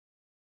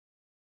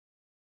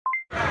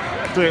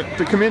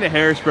To come into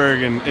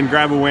Harrisburg and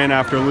grab a win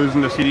after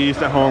losing to CD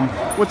East at home,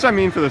 what's that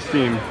mean for this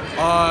team?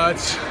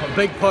 It's a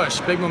big push,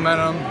 big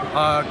momentum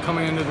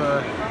coming into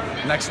the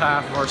next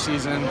half of our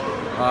season.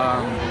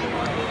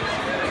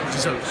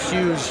 Just a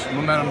huge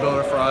momentum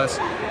builder for us.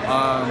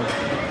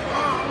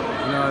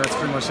 That's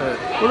pretty much it.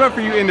 What about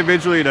for you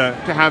individually to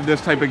have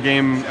this type of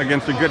game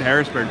against a good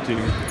Harrisburg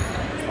team?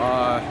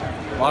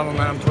 A lot of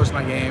momentum towards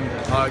my game.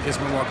 It gives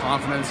me more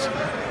confidence.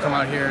 Come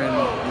out here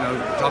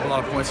and drop a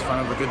lot of points in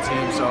front of a good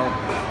team. So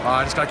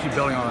I just got to keep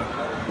building on it.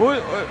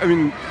 Well, I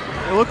mean,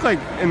 it looked like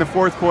in the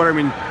fourth quarter, I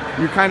mean,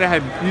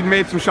 you'd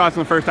made some shots in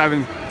the first half,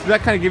 and did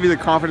that kind of give you the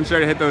confidence there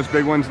to hit those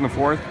big ones in the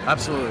fourth?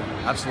 Absolutely,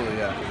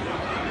 yeah.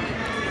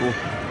 Cool.